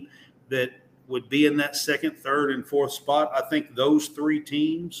team that would be in that second, third, and fourth spot. I think those three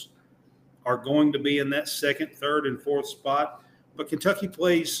teams are going to be in that second, third, and fourth spot. But Kentucky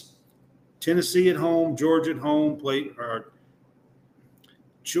plays Tennessee at home, Georgia at home,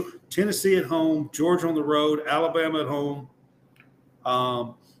 Tennessee at home, Georgia on the road, Alabama at home.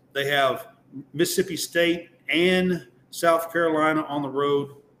 They have Mississippi State and South Carolina on the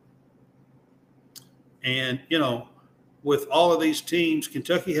road. And, with all of these teams,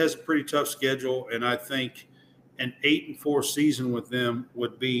 Kentucky has a pretty tough schedule, and I think an 8-4 season with them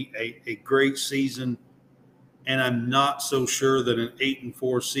would be a great season. And I'm not so sure that an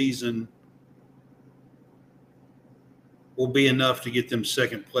 8-4 season will be enough to get them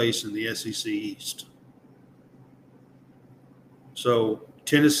second place in the SEC East. So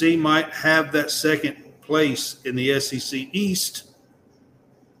Tennessee might have that second place in the SEC East,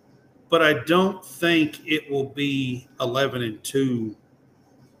 but I don't think it will be 11-2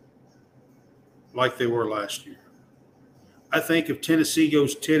 like they were last year. I think if Tennessee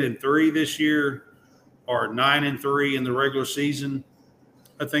goes 10-3 this year or 9-3 in the regular season,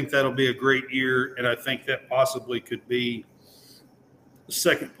 I think that'll be a great year, and I think that possibly could be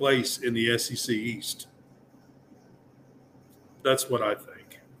second place in the SEC East. That's what I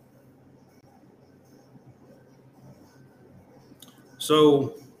think.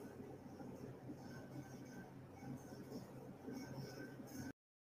 So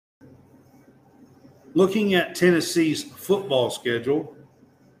looking at Tennessee's football schedule,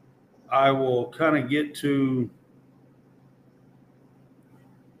 I will kind of get to –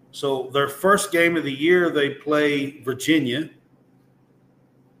 so their first game of the year, they play Virginia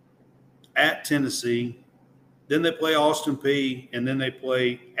at Tennessee. Then they play Austin Peay, and then they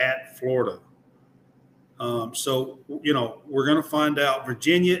play at Florida. So, we're going to find out.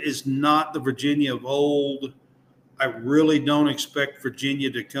 Virginia is not the Virginia of old. I really don't expect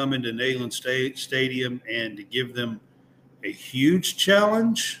Virginia to come into Neyland Stadium and to give them a huge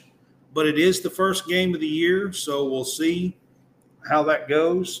challenge, but it is the first game of the year, so we'll see how that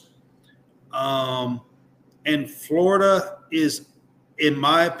goes. And Florida is, in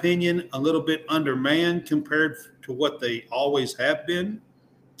my opinion, a little bit undermanned compared to what they always have been,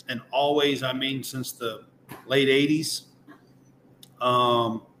 and always, I mean, since the late 80s.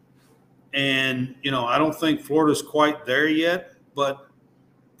 And, I don't think Florida's quite there yet, but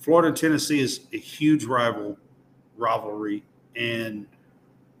Florida and Tennessee is a huge rivalry, and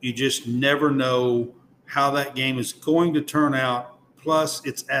you just never know how that game is going to turn out. Plus,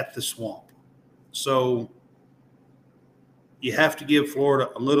 it's at the Swamp. So you have to give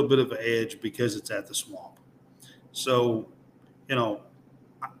Florida a little bit of an edge because it's at the Swamp. So,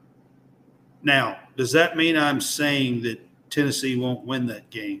 now, does that mean I'm saying that Tennessee won't win that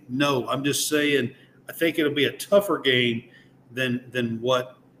game? No, I'm just saying I think it'll be a tougher game than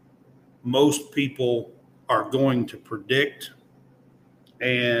what most people are going to predict.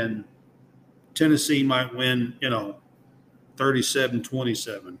 And Tennessee might win,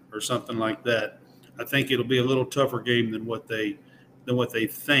 37-27 or something like that. I think it'll be a little tougher game than what they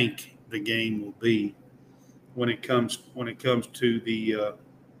think the game will be when it comes to the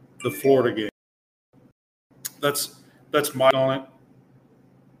Florida game. That's my on it.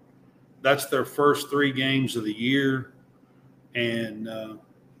 That's their first 3 games of the year, and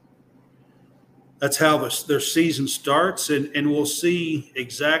that's how their season starts, and we'll see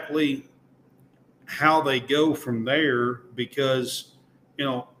exactly how they go from there because,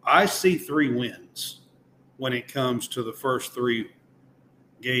 I see 3 wins when it comes to the first 3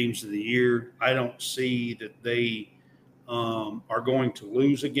 games of the year. I don't see that they are going to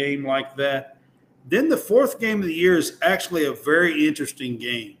lose a game like that. Then the 4th game of the year is actually a very interesting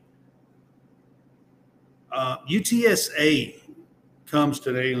game. UTSA comes to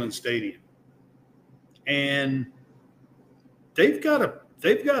Neyland Stadium, and they've got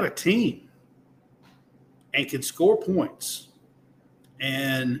a team. and can score points.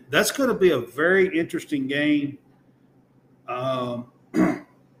 And that's going to be a very interesting game. And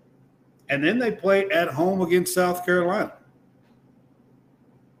then they play at home against South Carolina.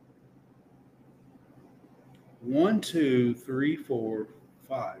 1, 2, 3, 4,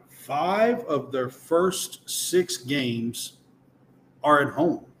 5. 5 of their first 6 games are at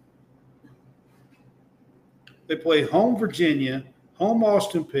home. They play home Virginia, home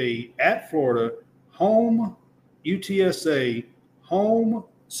Austin Peay, at Florida, home UTSA, home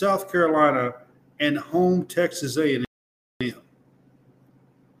South Carolina, and home Texas A&M.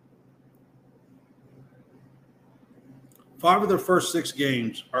 5 of their first 6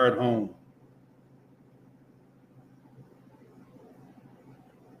 games are at home.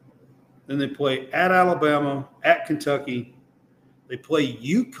 Then they play at Alabama, at Kentucky. They play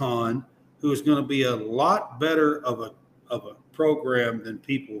UConn, who is going to be a lot better of a program than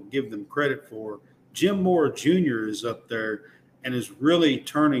people give them credit for. Jim Moore Jr. is up there and is really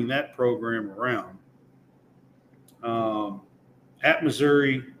turning that program around. At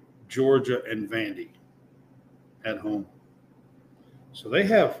Missouri, Georgia, and Vandy at home. So they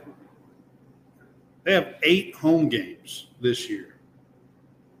have 8 home games this year.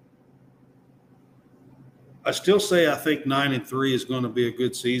 I still say I think 9-3 is going to be a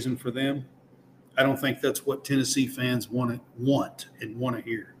good season for them. I don't think that's what Tennessee fans want to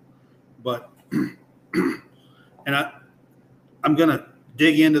hear. But and I'm going to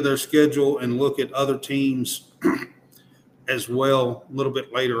dig into their schedule and look at other teams as well a little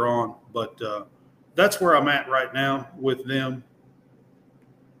bit later on. But that's where I'm at right now with them.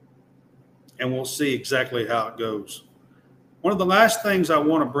 And we'll see exactly how it goes. One of the last things I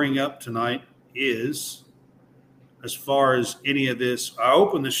want to bring up tonight is, as far as any of this, I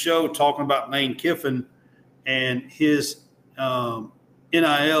opened the show talking about Lane Kiffin and his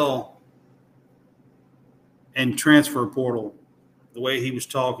NIL and transfer portal, the way he was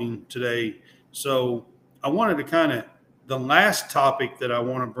talking today. So I wanted to the last topic that I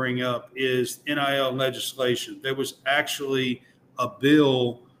want to bring up is NIL legislation. There was actually a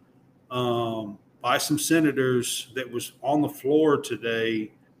bill by some senators that was on the floor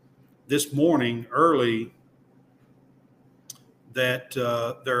today, this morning, early, that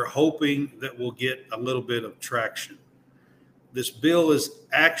they're hoping that will get a little bit of traction. This bill is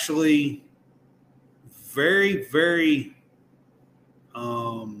actually very, very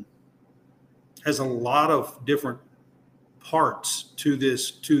has a lot of different parts to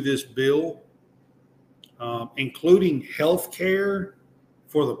this bill, including health care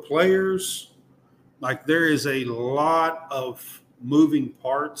for the players. Like, there is a lot of moving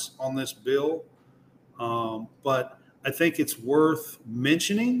parts on this bill, but I think it's worth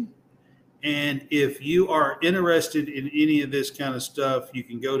mentioning. And if you are interested in any of this kind of stuff, you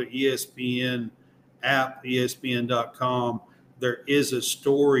can go to ESPN app, ESPN.com. There is a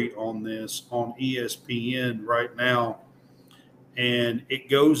story on this on ESPN right now, and it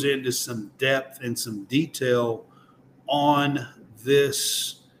goes into some depth and some detail on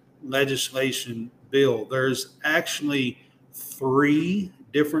this legislation bill. There's actually 3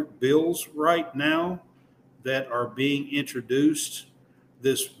 different bills right now that are being introduced.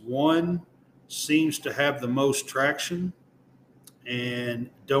 This one seems to have the most traction,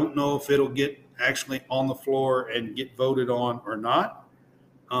 and don't know if it'll get actually on the floor and get voted on or not.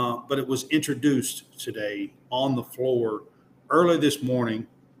 But it was introduced today on the floor early this morning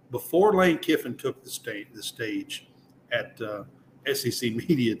before Lane Kiffin took the stage at SEC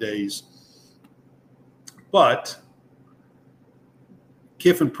Media Days. But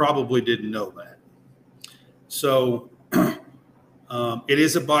Kiffin probably didn't know that. So it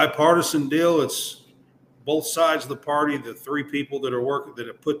is a bipartisan deal. It's both sides of the party, the 3 people that are working, that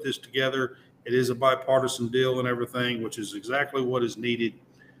have put this together. It is a bipartisan deal and everything, which is exactly what is needed.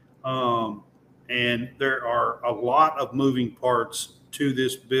 And there are a lot of moving parts to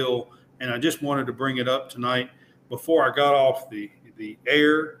this bill. And I just wanted to bring it up tonight before I got off the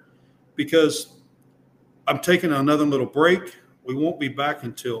air, because I'm taking another little break. We won't be back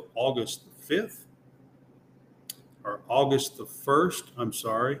until August the 5th or August the 1st. I'm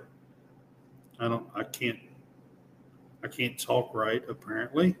sorry. I can't talk right,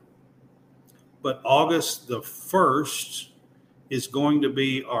 apparently. But August the 1st is going to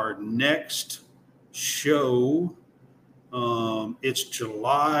be our next show. It's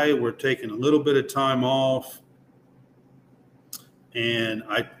July. We're taking a little bit of time off. And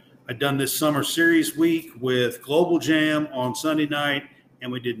I done this summer series week with Global Jam on Sunday night,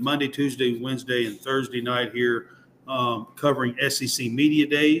 and we did Monday, Tuesday, Wednesday, and Thursday night here covering SEC Media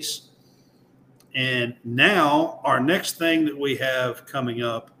Days. And now our next thing that we have coming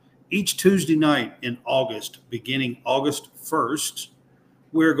up each Tuesday night in August, beginning August 1st,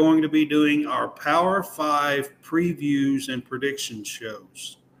 we're going to be doing our Power 5 previews and prediction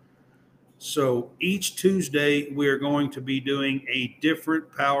shows. So each Tuesday, we're going to be doing a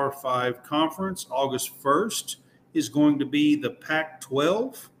different Power 5 conference. August 1st is going to be the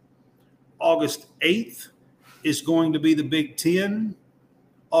Pac-12. August 8th is going to be the Big Ten.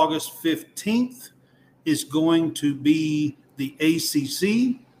 August 15th is going to be the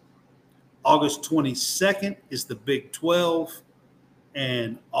ACC. August 22nd is the Big 12.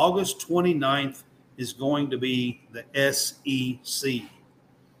 And August 29th is going to be the SEC.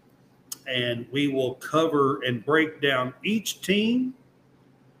 And we will cover and break down each team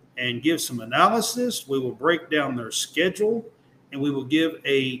and give some analysis. We will break down their schedule, and we will give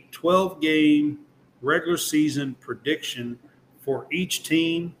a 12-game regular season prediction for each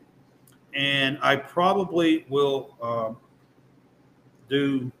team. And I probably will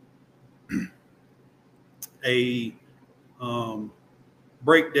do a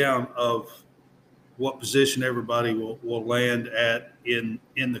breakdown of what position everybody will land at in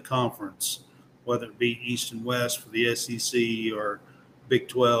the conference, whether it be East and West for the SEC or Big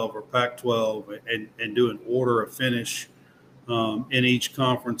 12 or Pac-12, and do an order of finish in each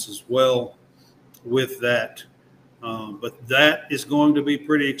conference as well with that. But that is going to be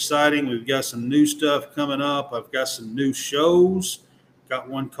pretty exciting. We've got some new stuff coming up. I've got some new shows. Got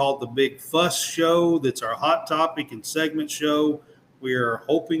one called the Big Fuss Show. That's our hot topic and segment show. We are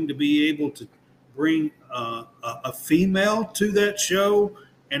hoping to be able to bring a female to that show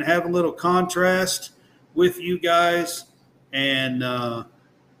and have a little contrast with you guys and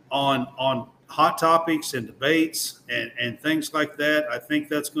on hot topics and debates and things like that. I think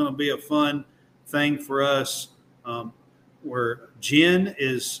that's going to be a fun thing for us. Where Jen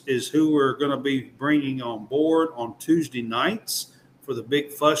is who we're going to be bringing on board on Tuesday nights for the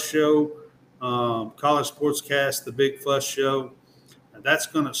Big Fuss Show, College SportsCast, the Big Fuss Show. And that's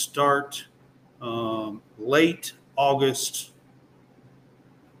going to start late August.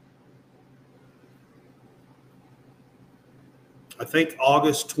 I think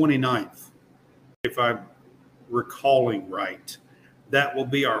August 29th, if I'm recalling right. That will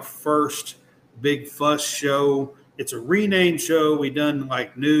be our first Big Fuss Show. It's a renamed show. We done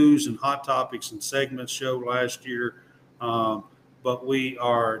like news and hot topics and segments show last year. But we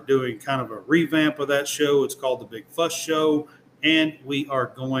are doing kind of a revamp of that show. It's called the Big Fuss Show. And we are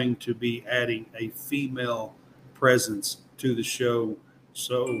going to be adding a female presence to the show.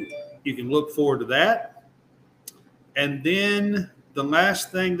 So you can look forward to that. And then the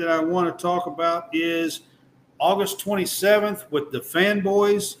last thing that I want to talk about is August 27th with the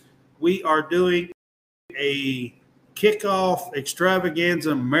Fanboys. We are doing a kickoff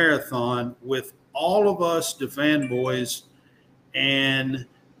extravaganza marathon with all of us, the Fanboys. And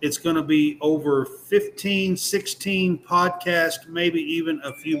it's going to be over 15, 16 podcasts, maybe even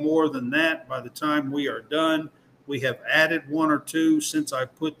a few more than that by the time we are done. We have added one or two since I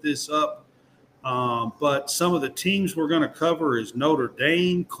put this up. But some of the teams we're going to cover is Notre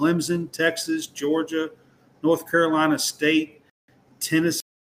Dame, Clemson, Texas, Georgia, North Carolina State,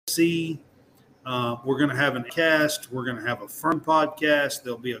 Tennessee. We're going to have a cast. We're going to have a fun podcast.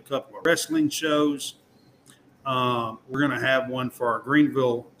 There'll be a couple of wrestling shows. We're going to have one for our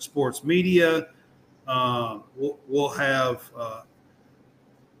Greenville sports media. We'll have,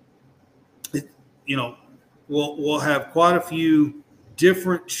 we'll have quite a few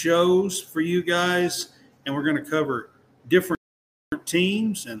different shows for you guys, and we're going to cover different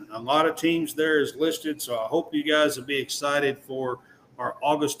teams, and a lot of teams there is listed. So I hope you guys will be excited for our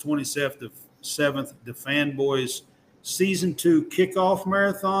August 27th, the Fanboys Season 2 kickoff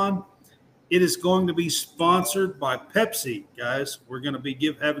marathon. It is going to be sponsored by Pepsi, guys. We're going to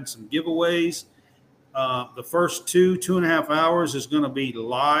be having some giveaways. The first 2.5 hours is going to be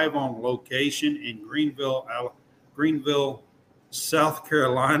live on location in Greenville, South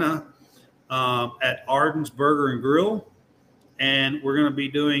Carolina, at Arden's Burger and Grill. And we're going to be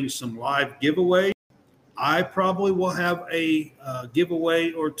doing some live giveaways. I probably will have a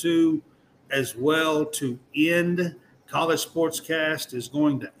giveaway or two as well to end. College SportsCast is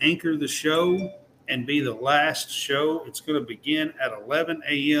going to anchor the show and be the last show. It's going to begin at 11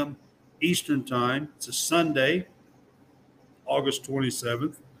 a.m. Eastern Time. It's a Sunday, August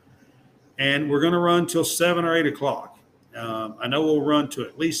 27th. And we're going to run till 7 or 8 o'clock. I know we'll run to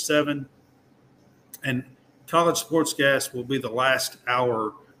at least 7. And College SportsCast will be the last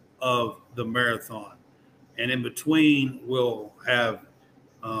hour of the marathon. And in between, we'll have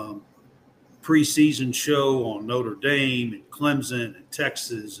preseason show on Notre Dame and Clemson and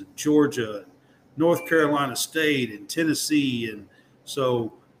Texas and Georgia and North Carolina State and Tennessee. And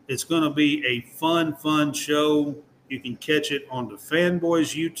so It's going to be a fun show. You can catch it on the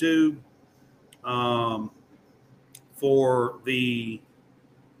Fanboys YouTube for the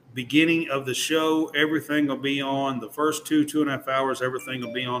beginning of the show. Everything will be on the first 2.5 hours. Everything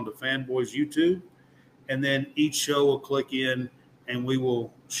will be on the Fanboys YouTube. And then each show will click in and we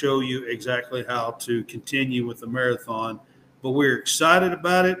will show you exactly how to continue with the marathon. But we're excited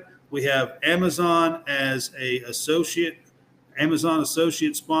about it. We have Amazon as Amazon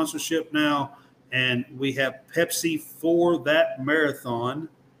associate sponsorship now, and we have Pepsi for that marathon.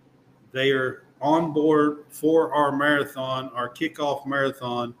 They are on board for our marathon, our kickoff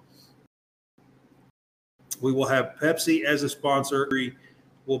marathon. We will have Pepsi as a sponsor.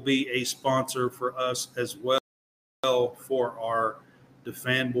 Will be a sponsor for us as well for the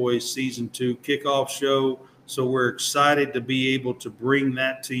Fanboys Season 2 kickoff show. So we're excited to be able to bring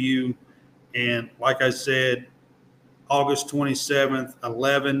that to you. And like I said, August 27th,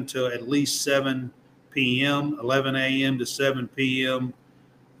 11 to at least 7 p.m., 11 a.m. to 7 p.m.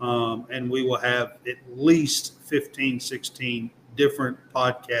 And we will have at least 15, 16 different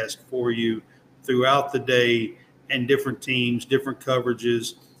podcasts for you throughout the day, and different teams, different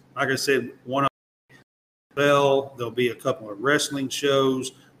coverages. Like I said, one of Bell, there'll be a couple of wrestling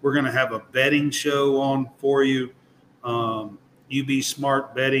shows. We're going to have a betting show on for you. UB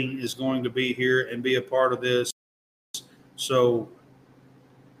Smart Betting is going to be here and be a part of this. So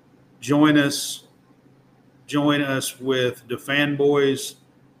join us with the Fanboys,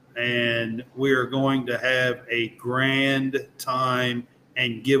 and we are going to have a grand time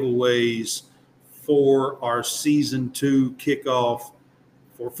and giveaways for our Season 2 kickoff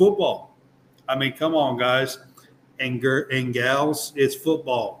for football. I mean, come on, guys and gals, it's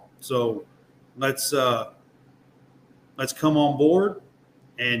football. So let's come on board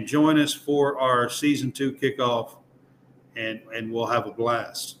and join us for our Season 2 kickoff, and we'll have a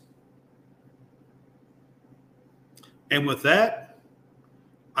blast. And with that,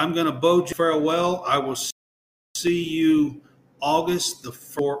 I'm going to bid you farewell. I will see you August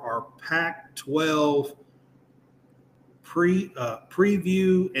for our Pac-12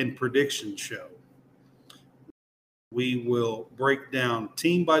 preview and prediction show. We will break down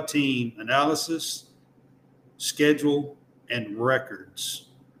team by team analysis, schedule, and records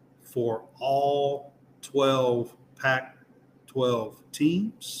for all 12 Pac-12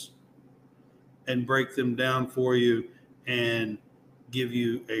 teams and break them down for you and give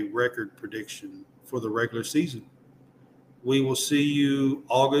you a record prediction for the regular season. We will see you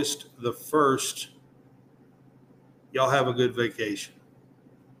August the 1st. Y'all have a good vacation.